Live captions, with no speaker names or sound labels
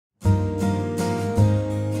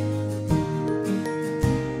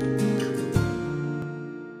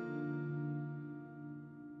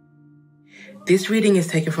This reading is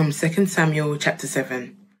taken from 2 Samuel chapter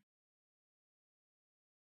 7.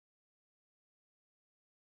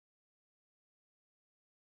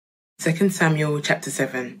 Second Samuel chapter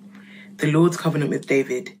 7. The Lord's covenant with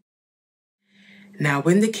David. Now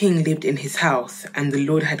when the king lived in his house, and the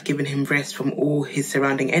Lord had given him rest from all his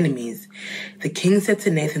surrounding enemies, the king said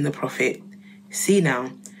to Nathan the prophet, "See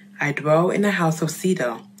now, I dwell in a house of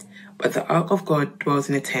cedar, but the ark of God dwells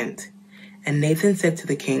in a tent." And Nathan said to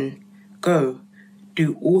the king, "Go,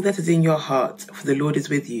 do all that is in your heart, for the Lord is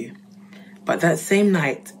with you." But that same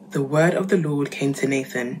night the word of the Lord came to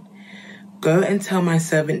Nathan, "Go and tell my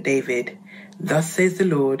servant David, thus says the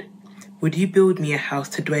Lord, would you build me a house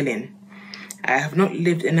to dwell in? I have not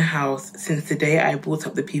lived in a house since the day I brought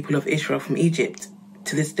up the people of Israel from Egypt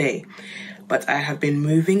to this day, but I have been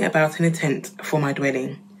moving about in a tent for my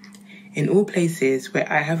dwelling, in all places where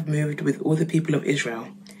I have moved with all the people of Israel.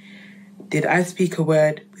 Did I speak a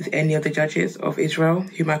word with any of the judges of Israel,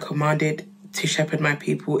 whom I commanded to shepherd my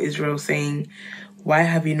people Israel, saying, why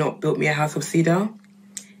have you not built me a house of cedar?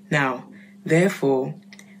 Now, therefore,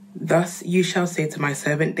 thus you shall say to my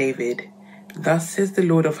servant David, thus says the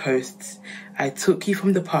Lord of hosts, I took you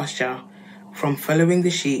from the pasture, from following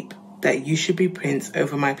the sheep, that you should be prince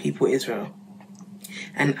over my people Israel.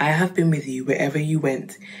 And I have been with you wherever you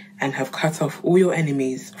went, and have cut off all your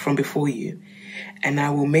enemies from before you. And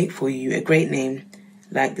I will make for you a great name,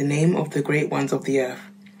 like the name of the great ones of the earth.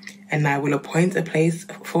 And I will appoint a place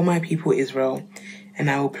for my people Israel, and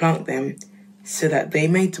I will plant them, so that they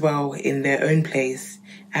may dwell in their own place,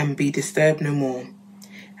 and be disturbed no more.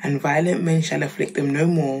 And violent men shall afflict them no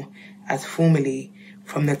more, as formerly,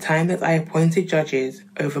 from the time that I appointed judges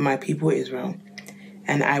over my people Israel.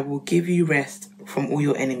 And I will give you rest from all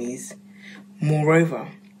your enemies. Moreover,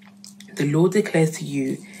 the Lord declares to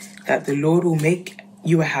you that the Lord will make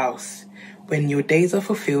you a house. When your days are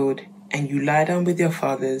fulfilled, and you lie down with your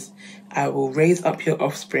fathers, I will raise up your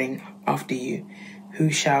offspring after you,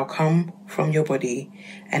 who shall come from your body,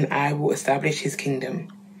 and I will establish his kingdom.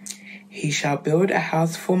 He shall build a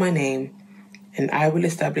house for my name, and I will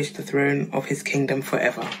establish the throne of his kingdom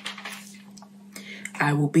forever.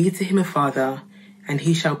 I will be to him a father, and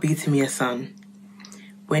he shall be to me a son.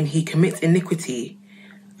 When he commits iniquity,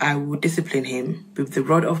 I will discipline him with the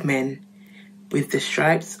rod of men, with the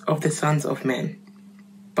stripes of the sons of men.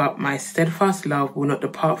 But my steadfast love will not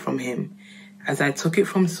depart from him, as I took it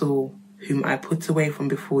from Saul, whom I put away from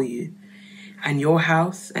before you. And your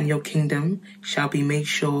house and your kingdom shall be made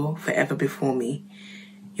sure forever before me.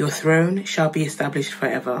 Your throne shall be established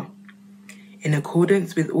forever. In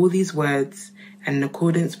accordance with all these words, and in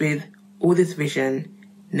accordance with all this vision,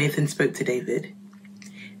 Nathan spoke to David.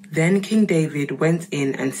 Then King David went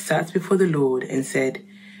in and sat before the Lord and said,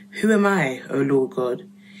 Who am I, O Lord God?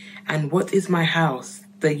 And what is my house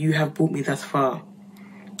that you have brought me thus far?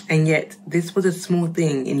 And yet this was a small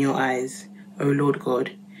thing in your eyes, O Lord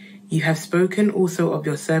God. You have spoken also of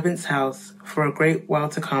your servant's house for a great while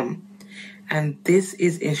to come. And this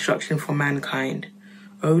is instruction for mankind,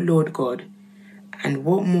 O Lord God. And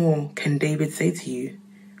what more can David say to you?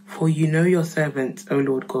 For you know your servant, O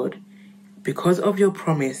Lord God. Because of your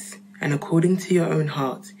promise, and according to your own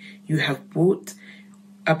heart, you have brought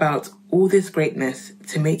about all this greatness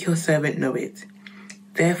to make your servant know it.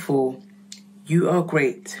 Therefore, you are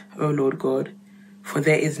great, O Lord God, for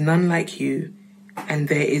there is none like you, and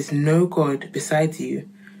there is no God besides you,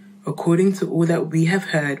 according to all that we have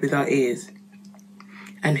heard with our ears.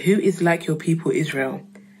 And who is like your people Israel,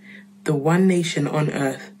 the one nation on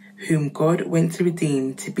earth, whom God went to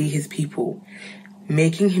redeem to be his people,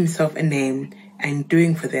 making himself a name and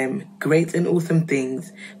doing for them great and awesome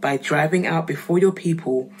things by driving out before your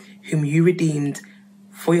people, whom you redeemed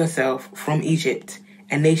for yourself from Egypt,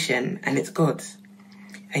 a nation and its gods.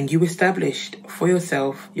 And you established for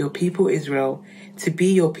yourself your people Israel to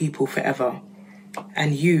be your people forever.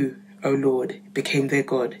 And you, O Lord, became their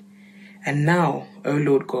God. And now, O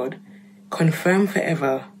Lord God, confirm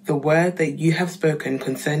forever the word that you have spoken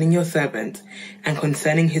concerning your servant and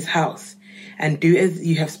concerning his house, and do as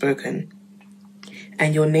you have spoken.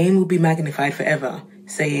 And your name will be magnified forever,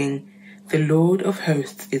 saying, The Lord of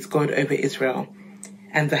hosts is God over Israel,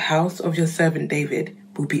 and the house of your servant David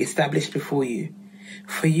will be established before you.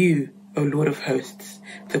 For you, O Lord of hosts,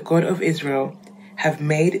 the God of Israel, have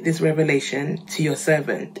made this revelation to your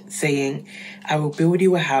servant, saying, I will build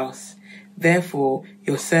you a house. Therefore,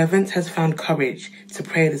 your servant has found courage to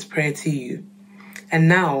pray this prayer to you. And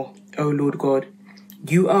now, O Lord God,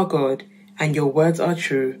 you are God, and your words are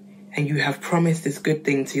true, and you have promised this good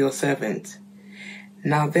thing to your servant.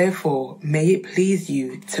 Now therefore, may it please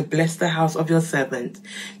you to bless the house of your servant,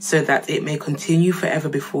 so that it may continue forever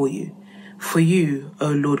before you. For you, O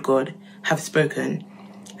Lord God, have spoken,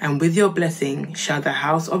 and with your blessing shall the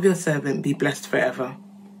house of your servant be blessed forever.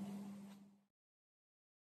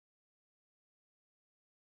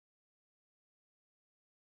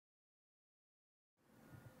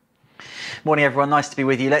 Morning, everyone. Nice to be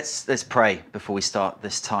with you. Let's pray before we start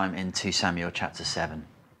this time in 2 Samuel chapter 7.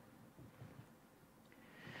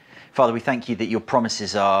 Father, we thank you that your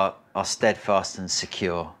promises are steadfast and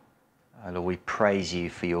secure. Lord, we praise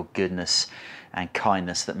you for your goodness and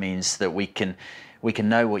kindness. That means that we can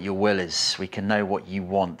know what your will is. We can know what you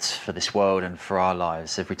want for this world and for our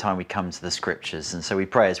lives every time we come to the scriptures. And so we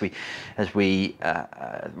pray as we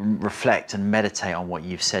reflect and meditate on what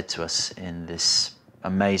you've said to us in this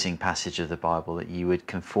amazing passage of the Bible, that you would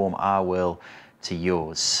conform our will to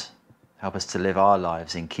yours. Help us to live our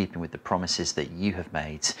lives in keeping with the promises that you have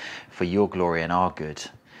made for your glory and our good.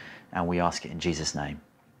 And we ask it in Jesus' name.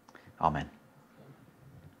 Amen.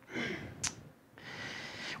 I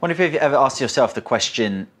wonder if you've ever asked yourself the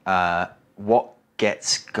question, what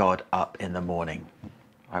gets God up in the morning?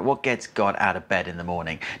 Right, what gets God out of bed in the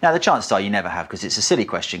morning? Now, the chances are you never have, because it's a silly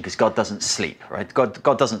question, because God doesn't sleep, right?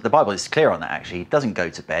 God doesn't, the Bible is clear on that, actually. He doesn't go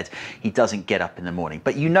to bed. He doesn't get up in the morning.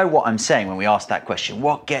 But you know what I'm saying when we ask that question.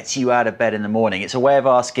 What gets you out of bed in the morning? It's a way of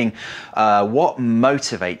asking, what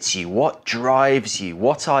motivates you? What drives you?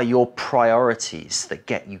 What are your priorities that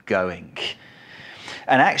get you going?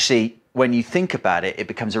 And actually, when you think about it, it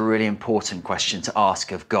becomes a really important question to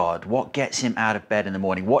ask of God. What gets him out of bed in the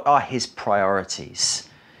morning? What are his priorities?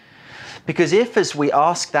 Because if, as we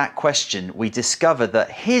ask that question, we discover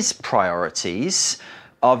that his priorities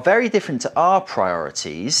are very different to our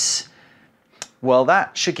priorities, well,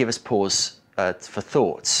 that should give us pause for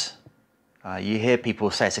thought. You hear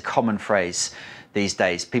people say, it's a common phrase these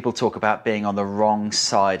days, people talk about being on the wrong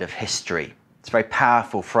side of history. It's a very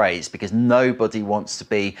powerful phrase because nobody wants to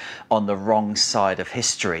be on the wrong side of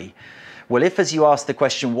history. Well, if as you ask the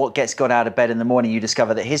question, what gets God out of bed in the morning, you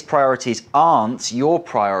discover that his priorities aren't your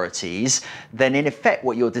priorities, then in effect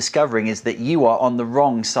what you're discovering is that you are on the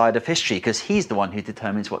wrong side of history, because he's the one who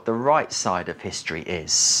determines what the right side of history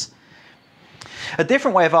is. A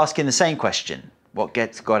different way of asking the same question, what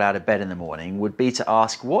gets God out of bed in the morning, would be to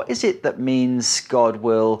ask, what is it that means God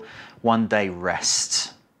will one day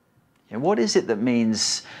rest? And what is it that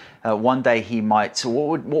means one day he might, so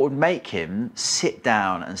what would make him sit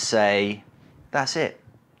down and say, that's it,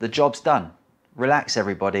 the job's done. Relax,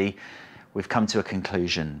 everybody, we've come to a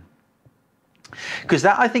conclusion. Because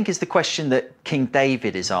that, I think, is the question that King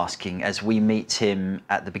David is asking as we meet him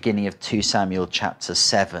at the beginning of 2 Samuel chapter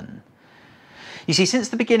 7. You see, since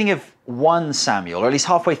the beginning of 1 Samuel, or at least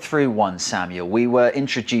halfway through 1 Samuel, we were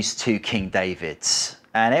introduced to King David.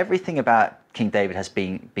 And everything about King David has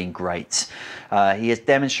been great. He has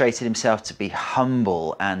demonstrated himself to be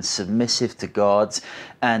humble and submissive to God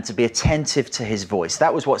and to be attentive to his voice.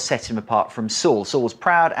 That was what set him apart from Saul. Saul was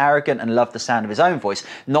proud, arrogant, and loved the sound of his own voice,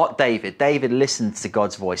 not David. David listened to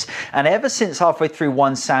God's voice. And ever since halfway through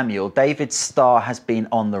 1 Samuel, David's star has been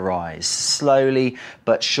on the rise, slowly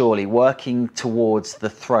but surely, working towards the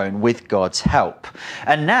throne with God's help.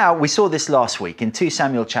 And now, we saw this last week, in 2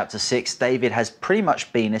 Samuel chapter 6, David has pretty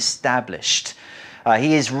much been established.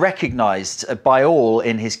 He is recognized by all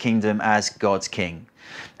in his kingdom as God's king.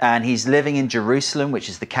 And he's living in Jerusalem, which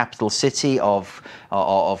is the capital city of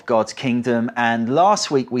God's kingdom. And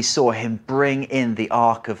last week we saw him bring in the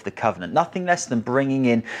Ark of the Covenant, nothing less than bringing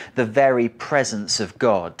in the very presence of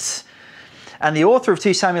God. And the author of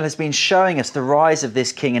 2 Samuel has been showing us the rise of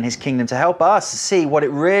this king and his kingdom to help us see what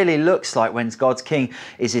it really looks like when God's king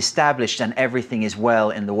is established and everything is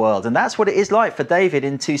well in the world. And that's what it is like for David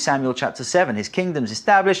in 2 Samuel chapter 7. His kingdom's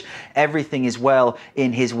established, everything is well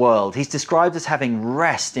in his world. He's described as having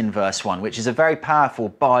rest in verse 1, which is a very powerful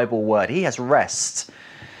Bible word. He has rest.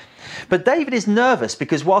 But David is nervous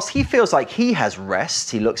because whilst he feels like he has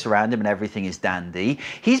rest, he looks around him and everything is dandy,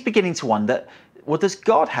 he's beginning to wonder, well, does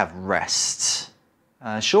God have rest?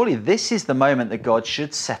 Surely this is the moment that God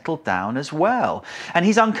should settle down as well. And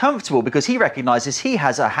he's uncomfortable because he recognizes he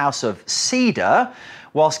has a house of cedar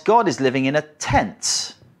whilst God is living in a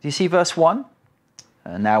tent. Do you see verse 1?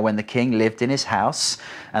 Now when the king lived in his house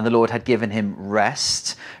and the Lord had given him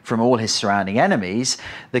rest from all his surrounding enemies,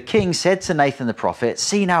 the king said to Nathan the prophet,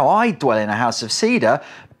 "See, now I dwell in a house of cedar,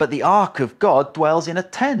 but the ark of God dwells in a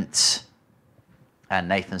tent." And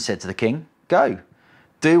Nathan said to the king, "Go,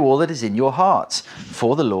 do all that is in your heart,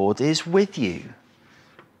 for the Lord is with you."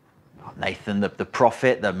 Nathan, the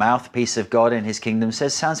prophet, the mouthpiece of God in his kingdom,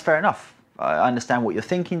 says, "Sounds fair enough. I understand what you're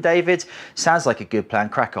thinking, David. Sounds like a good plan.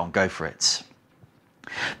 Crack on, go for it."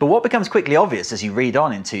 But what becomes quickly obvious as you read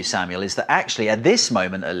on in 2 Samuel is that actually, at this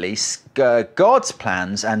moment at least, God's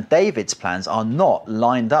plans and David's plans are not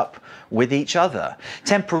lined up with each other.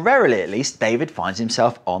 Temporarily, at least, David finds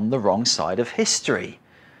himself on the wrong side of history.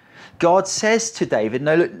 God says to David,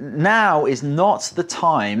 no, look, now is not the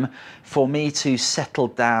time for me to settle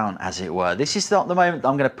down, as it were. This is not the moment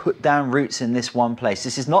I'm going to put down roots in this one place.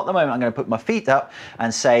 This is not the moment I'm going to put my feet up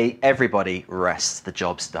and say, everybody rest, the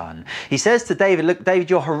job's done. He says to David, look, David,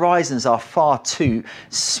 your horizons are far too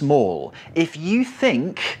small. If you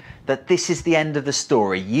think that this is the end of the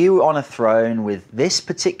story, you on a throne with this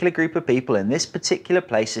particular group of people in this particular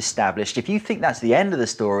place established, if you think that's the end of the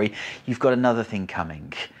story, you've got another thing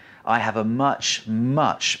coming. I have a much,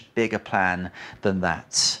 much bigger plan than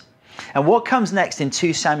that. And what comes next in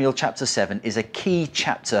 2 Samuel chapter 7 is a key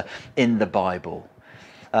chapter in the Bible.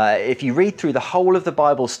 If you read through the whole of the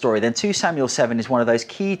Bible story, then 2 Samuel 7 is one of those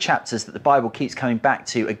key chapters that the Bible keeps coming back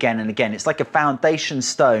to again and again. It's like a foundation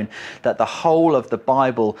stone that the whole of the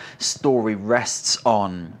Bible story rests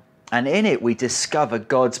on. And in it, we discover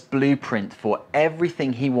God's blueprint for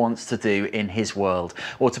everything he wants to do in his world.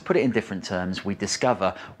 Or to put it in different terms, we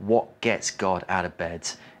discover what gets God out of bed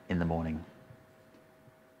in the morning.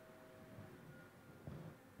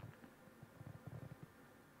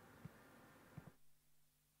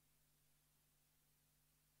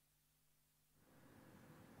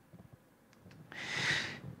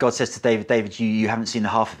 God says to David, David, you haven't seen the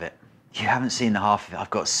half of it. You haven't seen the half of it. I've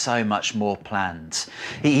got so much more planned.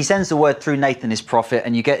 He sends the word through Nathan, his prophet,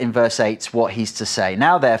 and you get in verse 8 what he's to say.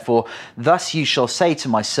 Now, therefore, thus you shall say to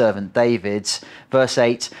my servant David, verse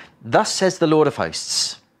 8, thus says the Lord of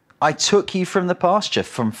hosts, I took you from the pasture,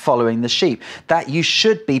 from following the sheep, that you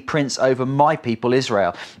should be prince over my people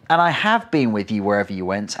Israel. And I have been with you wherever you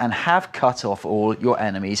went, and have cut off all your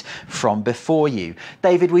enemies from before you.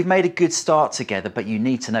 David, we've made a good start together, but you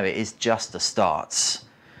need to know it is just a start.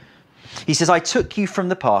 He says, I took you from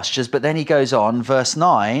the pastures, but then he goes on, verse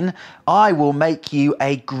 9, I will make you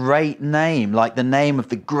a great name, like the name of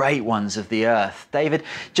the great ones of the earth. David,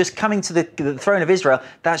 just coming to the throne of Israel,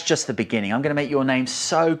 that's just the beginning. I'm going to make your name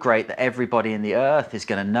so great that everybody in the earth is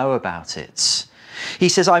going to know about it. He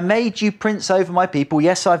says, I made you prince over my people.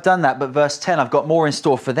 Yes, I've done that. But verse 10, I've got more in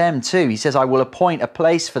store for them too. He says, I will appoint a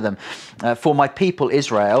place for them, for my people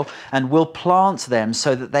Israel, and will plant them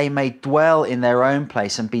so that they may dwell in their own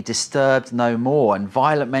place and be disturbed no more. And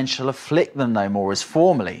violent men shall afflict them no more, as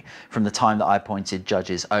formerly from the time that I appointed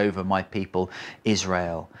judges over my people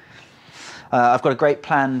Israel. I've got a great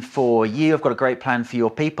plan for you, I've got a great plan for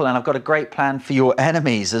your people, and I've got a great plan for your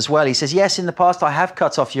enemies as well. He says, yes, in the past I have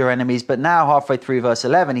cut off your enemies, but now halfway through verse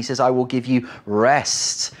 11, he says, I will give you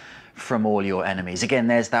rest from all your enemies. Again,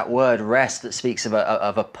 there's that word rest that speaks of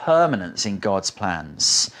a permanence in God's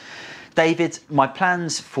plans. David, my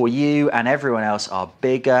plans for you and everyone else are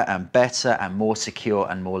bigger and better and more secure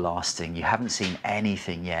and more lasting. You haven't seen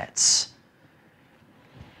anything yet.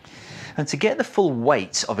 And to get the full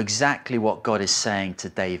weight of exactly what God is saying to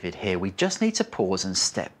David here, we just need to pause and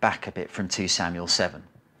step back a bit from 2 Samuel 7.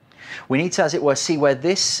 We need to, as it were, see where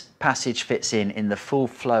this passage fits in the full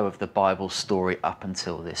flow of the Bible story up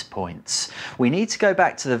until this point. We need to go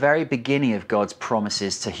back to the very beginning of God's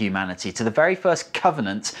promises to humanity, to the very first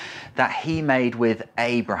covenant that he made with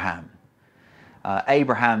Abraham.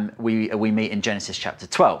 Abraham, we meet in Genesis chapter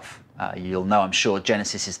 12. You'll know, I'm sure,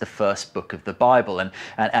 Genesis is the first book of the Bible,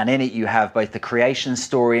 and in it you have both the creation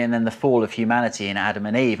story and then the fall of humanity in Adam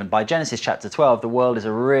and Eve. And by Genesis chapter 12, the world is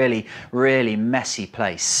a really, really messy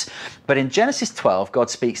place. But in Genesis 12, God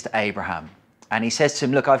speaks to Abraham, and he says to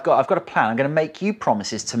him, look, I've got a plan. I'm going to make you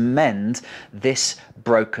promises to mend this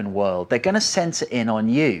broken world. They're going to center in on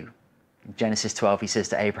you. In Genesis 12, he says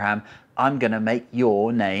to Abraham, I'm going to make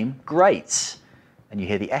your name great. And you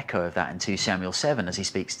hear the echo of that in 2 Samuel 7 as he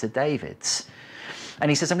speaks to David. And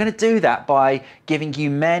he says, I'm going to do that by giving you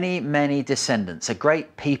many, many descendants, a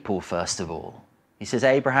great people, first of all. He says,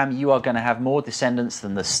 Abraham, you are going to have more descendants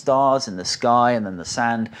than the stars in the sky and than the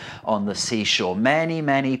sand on the seashore. Many,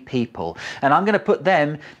 many people. And I'm going to put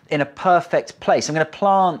them in a perfect place. I'm going to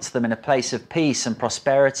plant them in a place of peace and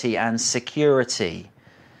prosperity and security.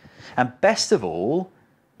 And best of all,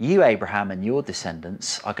 you, Abraham, and your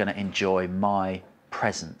descendants are going to enjoy my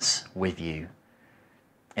presence with you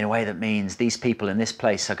in a way that means these people in this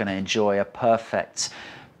place are going to enjoy a perfect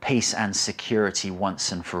peace and security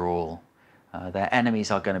once and for all. Their enemies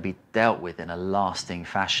are going to be dealt with in a lasting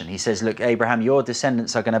fashion. He says, look, Abraham, your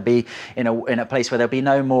descendants are going to be in a place where there'll be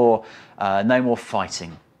no more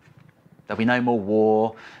fighting. There'll be no more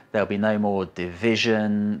war. There'll be no more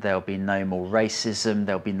division. There'll be no more racism.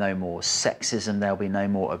 There'll be no more sexism. There'll be no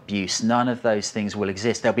more abuse. None of those things will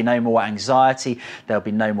exist. There'll be no more anxiety. There'll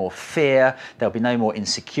be no more fear. There'll be no more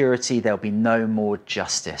insecurity. There'll be no more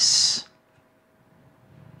justice.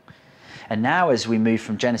 And now as we move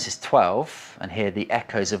from Genesis 12 and hear the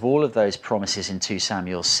echoes of all of those promises in 2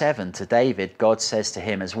 Samuel 7 to David, God says to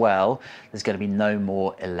him as well, there's going to be no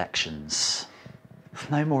more elections.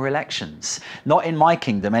 No more elections. Not in my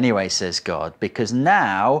kingdom anyway, says God, because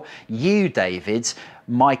now you, David,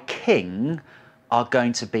 my king, are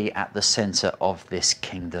going to be at the center of this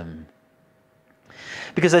kingdom.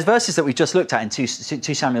 Because those verses that we just looked at in 2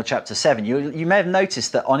 Samuel chapter 7, you may have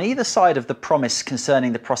noticed that on either side of the promise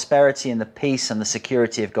concerning the prosperity and the peace and the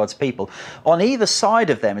security of God's people, on either side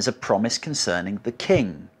of them is a promise concerning the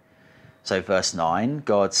king. So verse 9,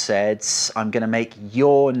 God said, I'm going to make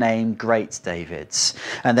your name great, David.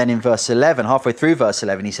 And then in verse 11, halfway through verse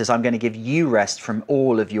 11, he says, I'm going to give you rest from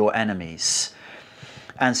all of your enemies.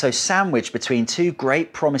 And so sandwiched between two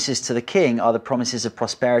great promises to the king are the promises of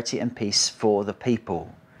prosperity and peace for the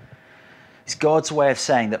people. It's God's way of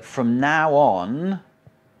saying that from now on,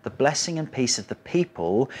 the blessing and peace of the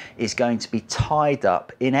people is going to be tied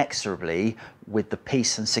up inexorably with the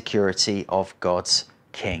peace and security of God's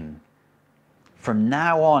king. From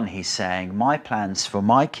now on, he's saying, my plans for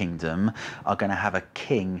my kingdom are going to have a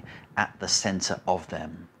king at the center of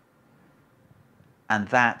them. And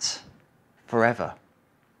that forever.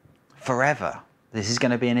 Forever. This is going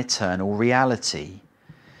to be an eternal reality.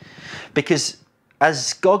 Because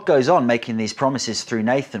as God goes on making these promises through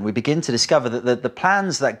Nathan, we begin to discover that the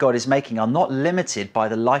plans that God is making are not limited by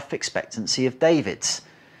the life expectancy of David.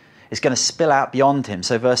 It's going to spill out beyond him.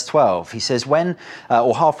 So verse 12, he says,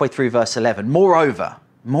 or halfway through verse 11, moreover,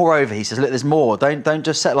 he says, look, there's more. Don't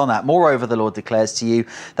just settle on that. Moreover, the Lord declares to you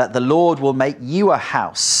that the Lord will make you a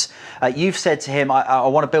house. You've said to him, I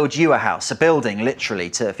want to build you a house, a building, literally,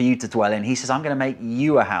 for you to dwell in. He says, I'm going to make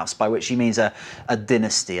you a house, by which he means a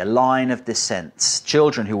dynasty, a line of descent,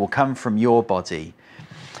 children who will come from your body.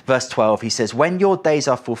 Verse 12, he says, when your days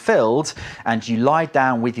are fulfilled and you lie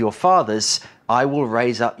down with your fathers, I will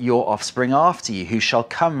raise up your offspring after you, who shall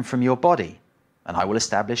come from your body, and I will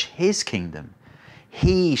establish his kingdom.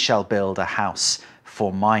 He shall build a house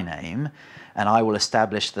for my name, and I will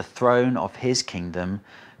establish the throne of his kingdom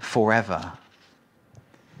forever.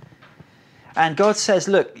 And God says,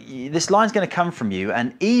 look, this line's going to come from you,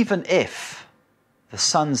 and even if the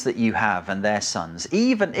sons that you have and their sons,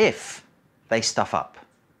 even if they stuff up,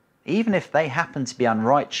 even if they happen to be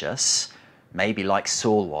unrighteous, maybe like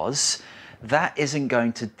Saul was, that isn't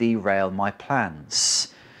going to derail my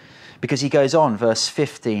plans. Because he goes on, verse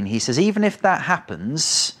 15, he says, even if that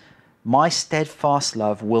happens, my steadfast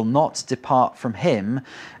love will not depart from him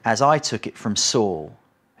as I took it from Saul,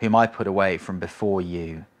 whom I put away from before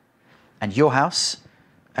you. And your house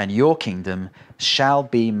and your kingdom shall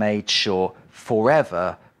be made sure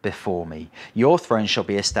forever before me. Your throne shall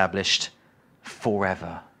be established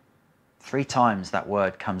forever. 3 times that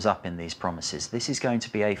word comes up in these promises. This is going to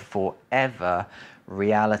be a forever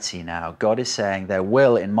reality now. God is saying there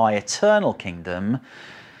will, in my eternal kingdom,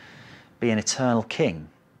 be an eternal king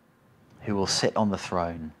who will sit on the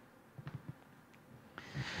throne.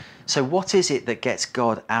 So what is it that gets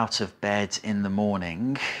God out of bed in the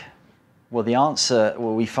morning? Well, the answer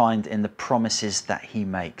we find in the promises that he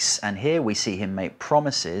makes. And here we see him make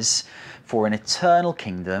promises for an eternal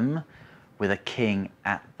kingdom with a king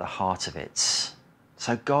at the heart of it.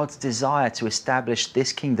 So God's desire to establish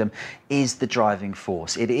this kingdom is the driving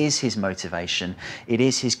force. It is his motivation. It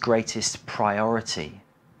is his greatest priority.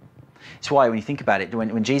 It's why when you think about it,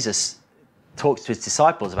 when Jesus talks to his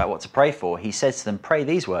disciples about what to pray for, he says to them, pray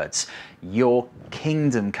these words, your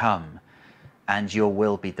kingdom come and your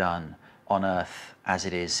will be done on earth as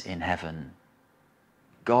it is in heaven.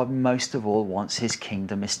 God most of all wants his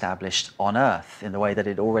kingdom established on earth in the way that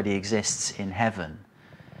it already exists in heaven.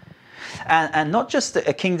 And not just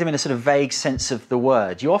a kingdom in a sort of vague sense of the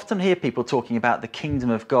word. You often hear people talking about the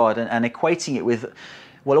kingdom of God and equating it with,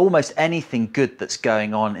 well, almost anything good that's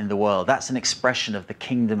going on in the world. That's an expression of the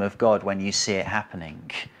kingdom of God when you see it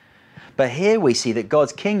happening. But here we see that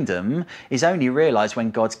God's kingdom is only realized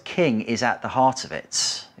when God's king is at the heart of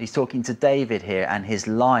it. He's talking to David here and his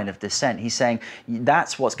line of descent. He's saying,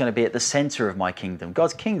 that's what's going to be at the center of my kingdom.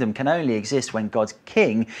 God's kingdom can only exist when God's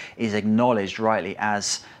king is acknowledged rightly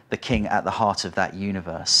as the king at the heart of that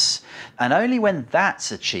universe. And only when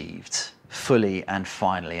that's achieved fully and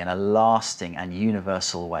finally in a lasting and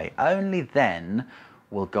universal way, only then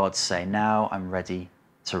will God say, now I'm ready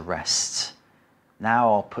to rest.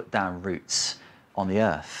 Now I'll put down roots on the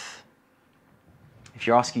earth. If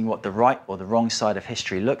you're asking what the right or the wrong side of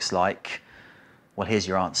history looks like, well, here's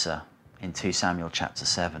your answer in 2 Samuel chapter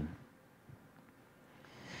 7.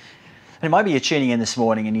 And it might be you're tuning in this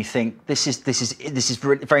morning and you think, this is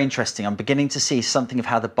very interesting. I'm beginning to see something of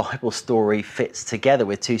how the Bible story fits together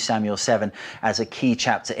with 2 Samuel 7 as a key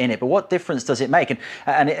chapter in it. But what difference does it make?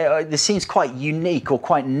 This seems quite unique or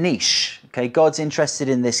quite niche. Okay, God's interested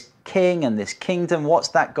in this king and this kingdom. What's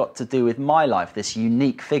that got to do with my life? This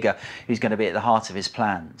unique figure who's going to be at the heart of his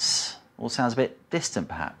plans. All sounds a bit distant,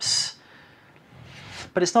 perhaps.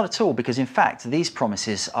 But it's not at all, because in fact, these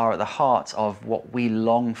promises are at the heart of what we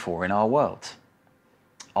long for in our world.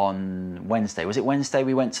 On Wednesday, was it Wednesday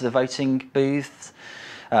we went to the voting booth?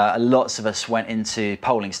 Lots of us went into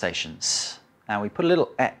polling stations and we put a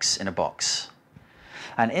little X in a box.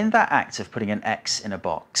 And in that act of putting an X in a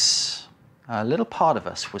box, a little part of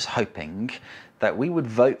us was hoping that we would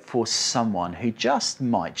vote for someone who just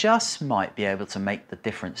might be able to make the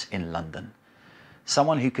difference in London.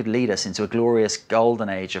 Someone who could lead us into a glorious golden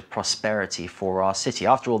age of prosperity for our city.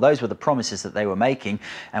 After all, those were the promises that they were making.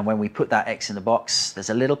 And when we put that X in the box,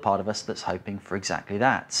 there's a little part of us that's hoping for exactly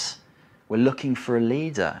that. We're looking for a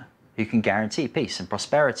leader who can guarantee peace and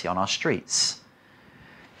prosperity on our streets.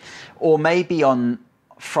 Or maybe on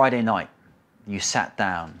Friday night, you sat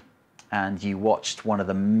down and you watched one of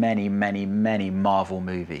the many, many, many Marvel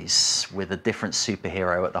movies with a different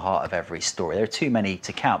superhero at the heart of every story. There are too many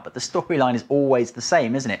to count, but the storyline is always the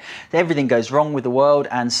same, isn't it? Everything goes wrong with the world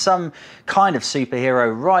and some kind of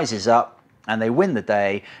superhero rises up and they win the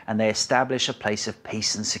day and they establish a place of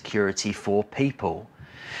peace and security for people.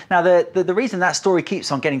 Now, the reason that story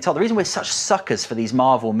keeps on getting told, the reason we're such suckers for these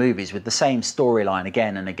Marvel movies with the same storyline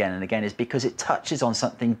again and again and again, is because it touches on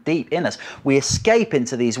something deep in us. We escape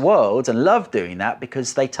into these worlds and love doing that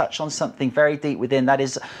because they touch on something very deep within. That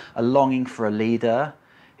is a longing for a leader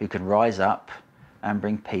who can rise up and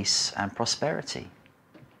bring peace and prosperity.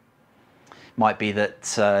 Might be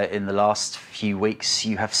that in the last few weeks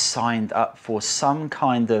you have signed up for some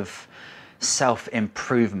kind of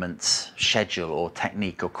self-improvement schedule or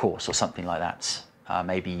technique or course or something like that.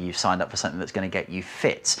 Maybe you've signed up for something that's going to get you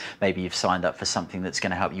fit. Maybe you've signed up for something that's going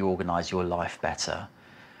to help you organise your life better.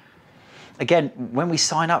 Again, when we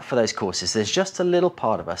sign up for those courses, there's just a little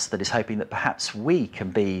part of us that is hoping that perhaps we can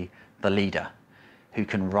be the leader who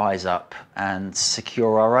can rise up and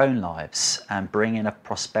secure our own lives and bring in a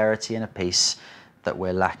prosperity and a peace that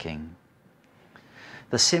we're lacking.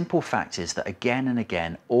 The simple fact is that again and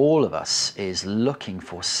again, all of us is looking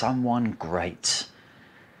for someone great.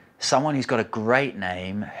 Someone who's got a great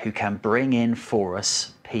name, who can bring in for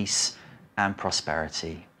us peace and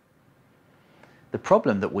prosperity. The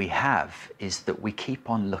problem that we have is that we keep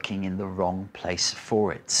on looking in the wrong place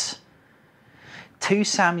for it. 2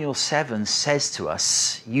 Samuel 7 says to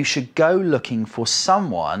us, you should go looking for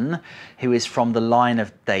someone who is from the line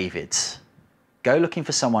of David. Go looking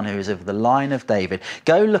for someone who is of the line of David.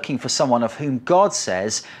 Go looking for someone of whom God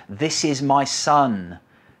says, this is my son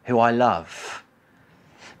who I love.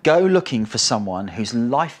 Go looking for someone whose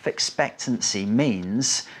life expectancy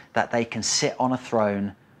means that they can sit on a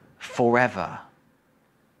throne forever.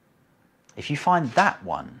 If you find that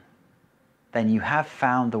one, then you have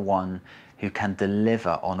found the one who can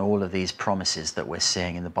deliver on all of these promises that we're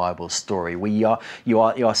seeing in the Bible story. You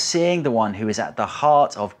are seeing the one who is at the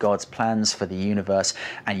heart of God's plans for the universe,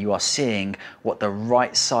 and you are seeing what the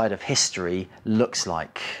right side of history looks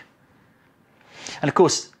like. And of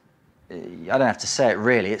course, I don't have to say it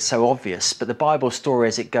really, it's so obvious, but the Bible story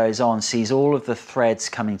as it goes on sees all of the threads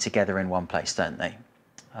coming together in one place, don't they?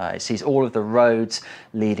 It sees all of the roads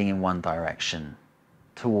leading in one direction,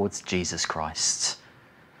 towards Jesus Christ.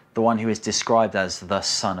 The one who is described as the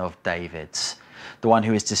Son of David, the one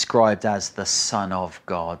who is described as the Son of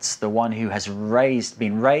God, the one who has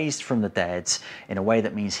been raised from the dead in a way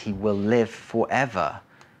that means he will live forever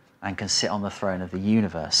and can sit on the throne of the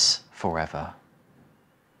universe forever.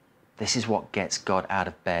 This is what gets God out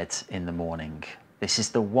of bed in the morning. This is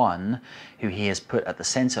the one who he has put at the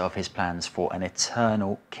centre of his plans for an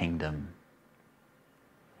eternal kingdom.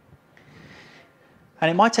 And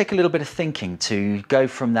it might take a little bit of thinking to go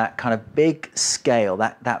from that kind of big scale,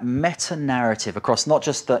 that meta-narrative across not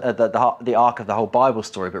just the arc of the whole Bible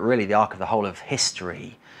story, but really the arc of the whole of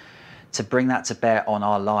history, to bring that to bear on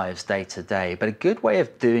our lives day to day. But a good way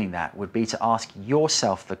of doing that would be to ask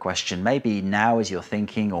yourself the question, maybe now as you're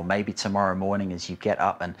thinking, or maybe tomorrow morning as you get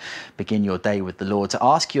up and begin your day with the Lord, to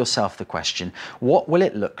ask yourself the question, what will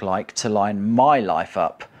it look like to line my life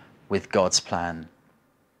up with God's plan?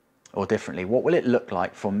 Or differently, what will it look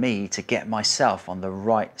like for me to get myself on the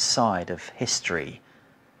right side of history?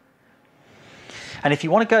 And if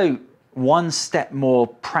you want to go one step more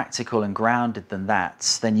practical and grounded than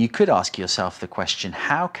that, then you could ask yourself the question,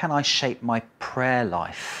 how can I shape my prayer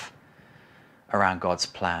life around God's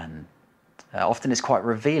plan? Often it's quite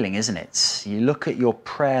revealing, isn't it? You look at your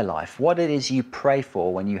prayer life, what it is you pray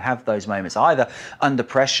for when you have those moments, either under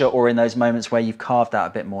pressure or in those moments where you've carved out a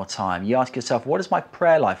bit more time. You ask yourself, what does my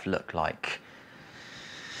prayer life look like?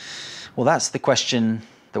 Well, that's the question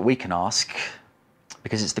that we can ask,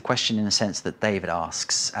 because it's the question in a sense that David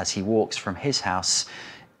asks as he walks from his house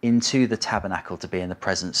into the tabernacle to be in the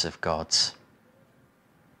presence of God.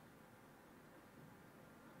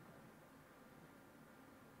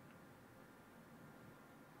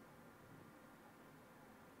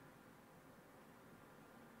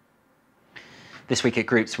 This week at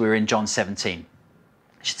Groups, we were in John 17,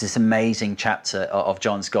 which is this amazing chapter of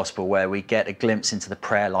John's Gospel where we get a glimpse into the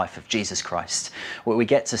prayer life of Jesus Christ, where we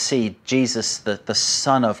get to see Jesus, the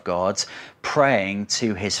Son of God, praying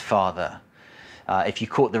to his Father. If you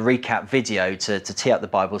caught the recap video to tee up the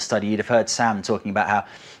Bible study, you'd have heard Sam talking about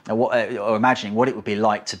how, or imagining what it would be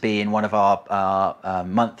like to be in one of our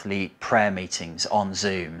monthly prayer meetings on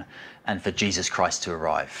Zoom and for Jesus Christ to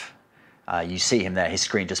arrive. You see him there, his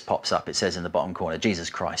screen just pops up, it says in the bottom corner, Jesus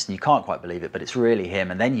Christ, and you can't quite believe it, but it's really him.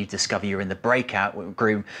 And then you discover you're in the breakout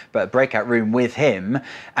room with him,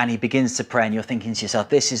 and he begins to pray, and you're thinking to yourself,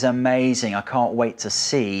 this is amazing, I can't wait to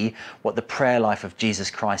see what the prayer life of Jesus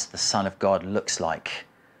Christ, the Son of God, looks like.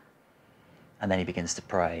 And then he begins to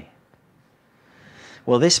pray.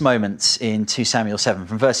 Well, this moment in 2 Samuel 7,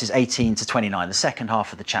 from verses 18 to 29, the second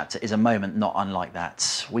half of the chapter, is a moment not unlike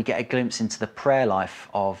that. We get a glimpse into the prayer life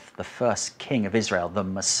of the first king of Israel, the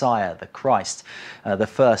Messiah, the Christ, the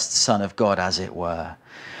first Son of God, as it were.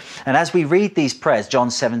 And as we read these prayers, John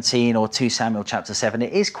 17 or 2 Samuel chapter 7,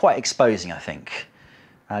 it is quite exposing, I think.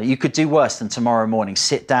 You could do worse than tomorrow morning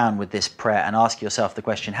sit down with this prayer and ask yourself the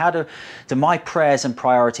question, how do my prayers and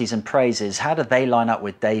priorities and praises, how do they line up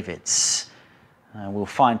with David's? We'll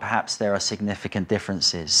find perhaps there are significant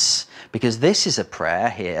differences, because this is a prayer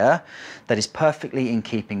here that is perfectly in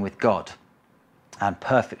keeping with God and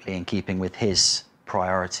perfectly in keeping with his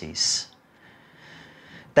priorities.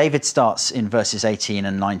 David starts in verses 18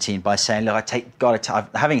 and 19 by saying, look,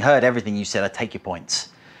 having heard everything you said, I take your point.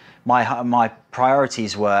 My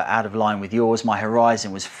priorities were out of line with yours. My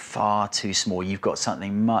horizon was far too small. You've got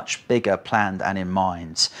something much bigger planned and in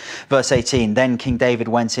mind. Verse 18, then King David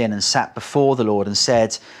went in and sat before the Lord and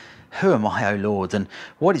said, who am I, O Lord, and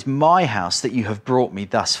what is my house that you have brought me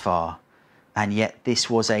thus far? And yet this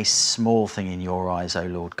was a small thing in your eyes, O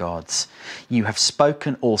Lord God. You have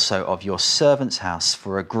spoken also of your servant's house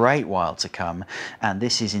for a great while to come, and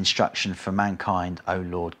this is instruction for mankind, O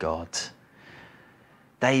Lord God.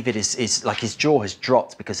 David is like his jaw has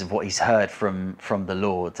dropped because of what he's heard from the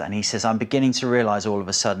Lord. And he says, I'm beginning to realize all of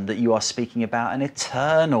a sudden that you are speaking about an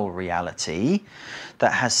eternal reality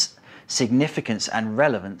that has significance and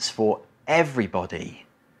relevance for everybody.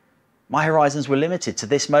 My horizons were limited to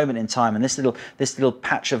this moment in time and this little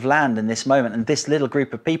patch of land in this moment and this little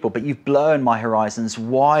group of people, but you've blown my horizons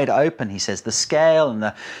wide open, he says. The scale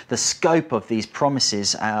and the scope of these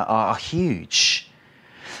promises are huge.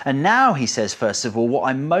 And now, he says, first of all, what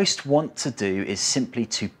I most want to do is simply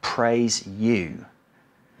to praise you.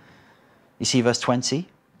 You see verse 20?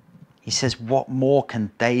 He says, what more can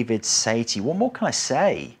David say to you? What more can I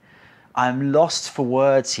say? I'm lost for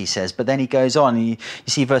words, he says. But then he goes on. You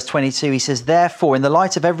see verse 22, he says, therefore, in the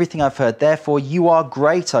light of everything I've heard, therefore you are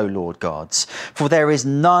great, O Lord God. For there is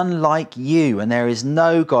none like you, and there is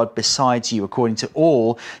no God besides you, according to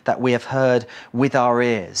all that we have heard with our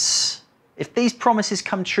ears. If these promises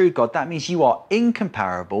come true, God, that means you are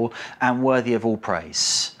incomparable and worthy of all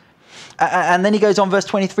praise. And then he goes on, verse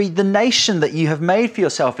 23, the nation that you have made for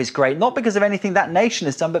yourself is great, not because of anything that nation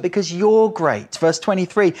has done, but because you're great. Verse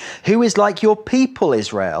 23, who is like your people,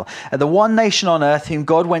 Israel, the one nation on earth whom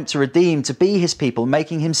God went to redeem, to be his people,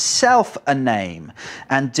 making himself a name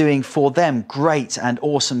and doing for them great and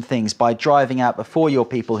awesome things by driving out before your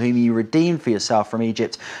people whom you redeemed for yourself from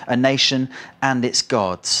Egypt, a nation and its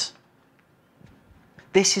gods.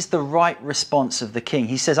 This is the right response of the king.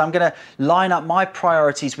 He says, I'm going to line up my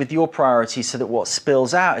priorities with your priorities so that what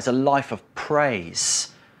spills out is a life of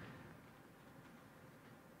praise.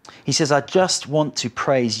 He says, I just want to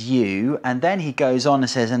praise you. And then he goes on and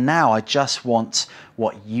says, and now I just want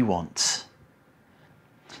what you want.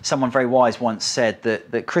 Someone very wise once said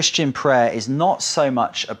that Christian prayer is not so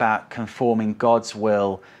much about conforming God's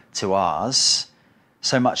will to ours,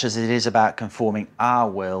 so much as it is about conforming our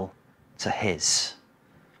will to his.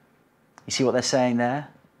 You see what they're saying there?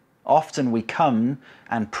 Often we come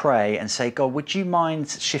and pray and say, God, would you mind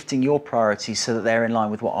shifting your priorities so that they're in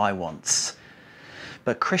line with what I want?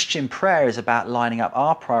 But Christian prayer is about lining up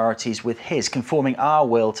our priorities with his, conforming our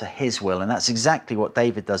will to his will. And that's exactly what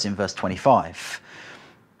David does in verse 25.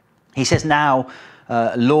 He says, now,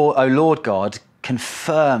 O Lord God,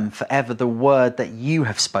 confirm forever the word that you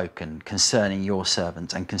have spoken concerning your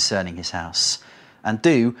servant and concerning his house. And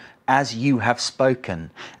do as you have spoken,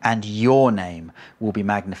 and your name will be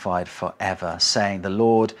magnified forever, saying, the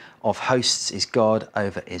Lord of hosts is God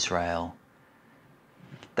over Israel.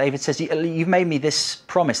 David says, you've made me this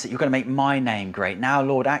promise that you're going to make my name great. Now,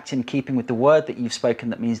 Lord, act in keeping with the word that you've spoken.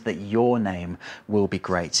 That means that your name will be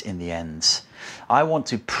great in the end. I want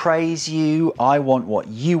to praise you. I want what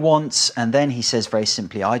you want. And then he says very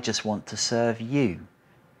simply, I just want to serve you.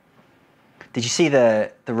 Did you see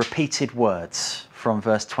the repeated words from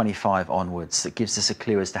verse 25 onwards that gives us a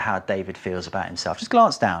clue as to how David feels about himself? Just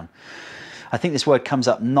glance down. I think this word comes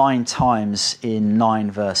up 9 times in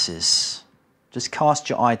 9 verses. Just cast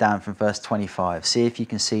your eye down from verse 25. See if you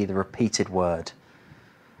can see the repeated word.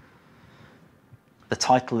 The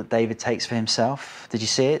title that David takes for himself. Did you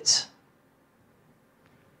see it?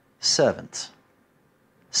 Servant.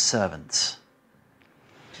 Servant.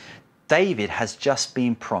 David has just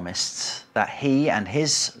been promised that he and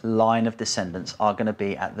his line of descendants are going to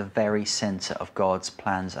be at the very centre of God's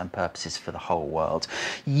plans and purposes for the whole world.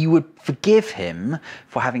 You would forgive him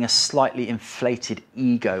for having a slightly inflated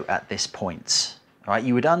ego at this point. Right?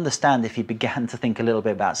 You would understand if he began to think a little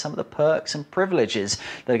bit about some of the perks and privileges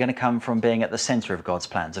that are going to come from being at the centre of God's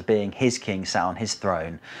plans, of being his king sat on his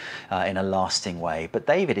throne in a lasting way. But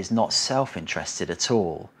David is not self-interested at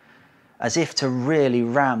all. As if to really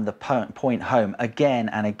ram the point home again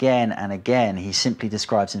and again and again, he simply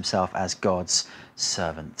describes himself as God's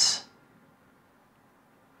servant.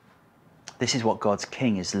 This is what God's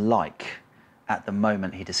king is like at the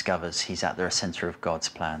moment he discovers he's at the centre of God's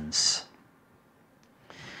plans.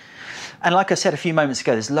 And like I said a few moments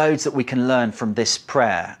ago, there's loads that we can learn from this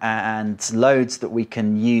prayer and loads that we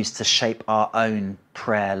can use to shape our own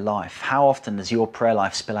prayer life. How often does your prayer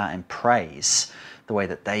life spill out in praise the way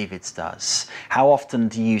that David's does? How often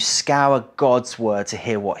do you scour God's word to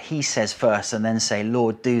hear what he says first and then say,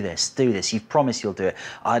 Lord, do this, you've promised you'll do it,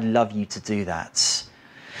 I'd love you to do that.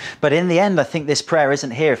 But in the end, I think this prayer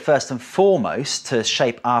isn't here first and foremost to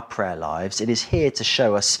shape our prayer lives. It is here to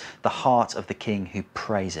show us the heart of the king who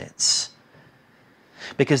prays it.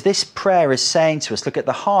 Because this prayer is saying to us, look, at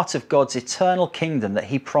the heart of God's eternal kingdom that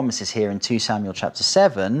he promises here in 2 Samuel chapter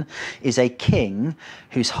 7 is a king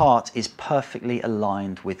whose heart is perfectly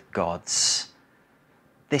aligned with God's.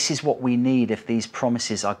 This is what we need if these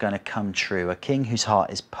promises are going to come true. A king whose heart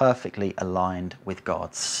is perfectly aligned with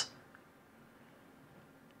God's.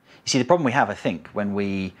 You see, the problem we have, I think, when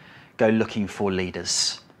we go looking for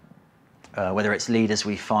leaders, whether it's leaders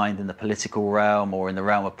we find in the political realm or in the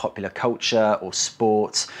realm of popular culture or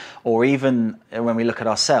sports, or even when we look at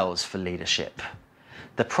ourselves for leadership,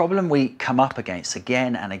 the problem we come up against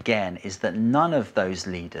again and again is that none of those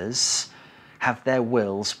leaders have their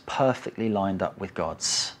wills perfectly lined up with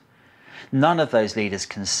God's. None of those leaders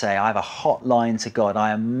can say, I have a hot line to God.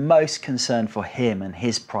 I am most concerned for him and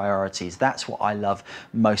his priorities. That's what I love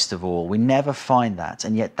most of all. We never find that.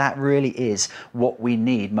 And yet that really is what we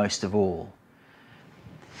need most of all.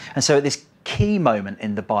 And so at this key moment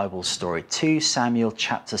in the Bible story, 2 Samuel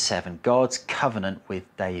chapter 7, God's covenant with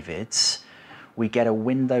David, we get a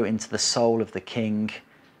window into the soul of the king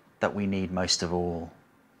that we need most of all.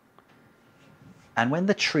 And when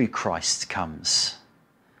the true Christ comes,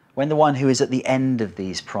 when the one who is at the end of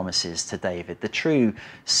these promises to David, the true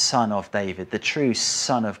son of David, the true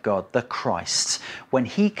son of God, the Christ, when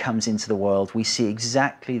he comes into the world, we see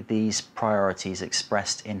exactly these priorities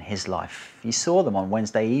expressed in his life. You saw them on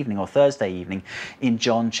Wednesday evening or Thursday evening in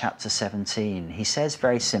John chapter 17. He says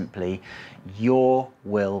very simply, your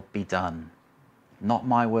will be done. Not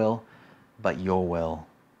my will, but your will.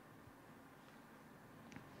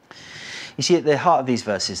 You see, at the heart of these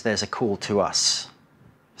verses, there's a call to us.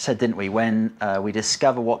 Said, didn't we? When we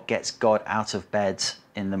discover what gets God out of bed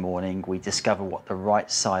in the morning, we discover what the right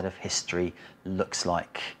side of history looks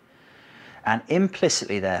like. And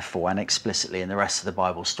implicitly, therefore, and explicitly in the rest of the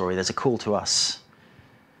Bible story, there's a call to us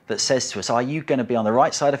that says to us, are you going to be on the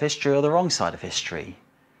right side of history or the wrong side of history?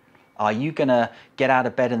 Are you going to get out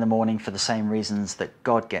of bed in the morning for the same reasons that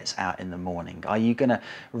God gets out in the morning? Are you going to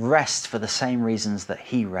rest for the same reasons that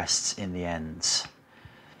he rests in the end?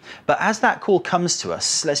 But as that call comes to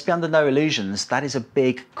us, let's be under no illusions, that is a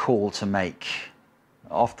big call to make.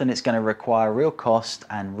 Often it's going to require real cost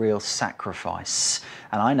and real sacrifice.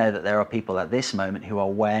 And I know that there are people at this moment who are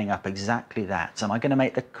weighing up exactly that. Am I going to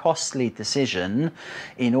make the costly decision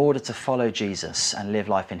in order to follow Jesus and live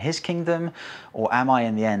life in his kingdom? Or am I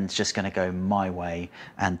in the end just going to go my way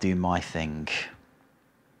and do my thing?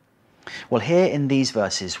 Well, here in these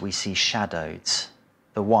verses we see shadowed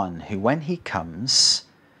the one who, when he comes,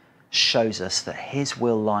 shows us that his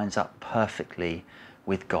will lines up perfectly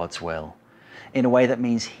with God's will, in a way that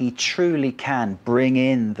means he truly can bring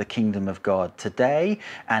in the kingdom of God today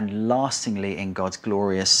and lastingly in God's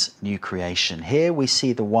glorious new creation. Here we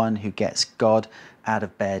see the one who gets God out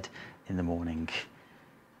of bed in the morning.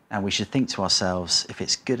 And we should think to ourselves, if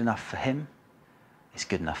it's good enough for him, it's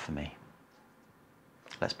good enough for me.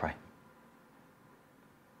 Let's pray.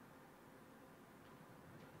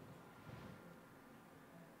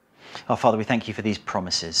 Our Father, we thank you for these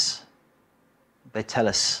promises. They tell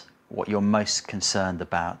us what you're most concerned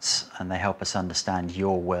about, and they help us understand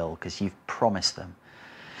your will because you've promised them.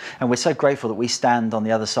 And we're so grateful that we stand on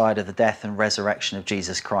the other side of the death and resurrection of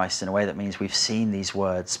Jesus Christ in a way that means we've seen these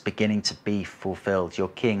words beginning to be fulfilled. Your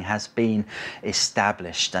King has been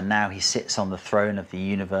established, and now he sits on the throne of the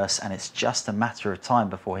universe, and it's just a matter of time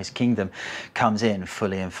before his kingdom comes in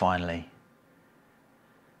fully and finally.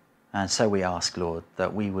 And so we ask, Lord,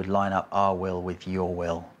 that we would line up our will with your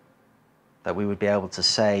will, that we would be able to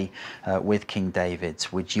say with King David,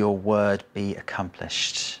 would your word be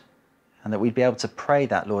accomplished? And that we'd be able to pray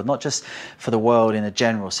that, Lord, not just for the world in a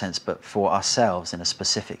general sense, but for ourselves in a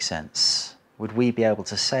specific sense. Would we be able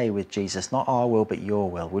to say with Jesus, not our will, but your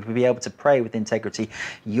will? Would we be able to pray with integrity,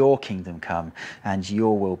 your kingdom come and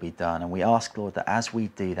your will be done? And we ask, Lord, that as we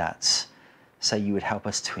do that, so you would help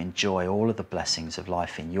us to enjoy all of the blessings of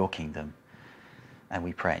life in your kingdom. And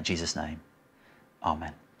we pray in Jesus' name.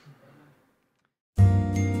 Amen.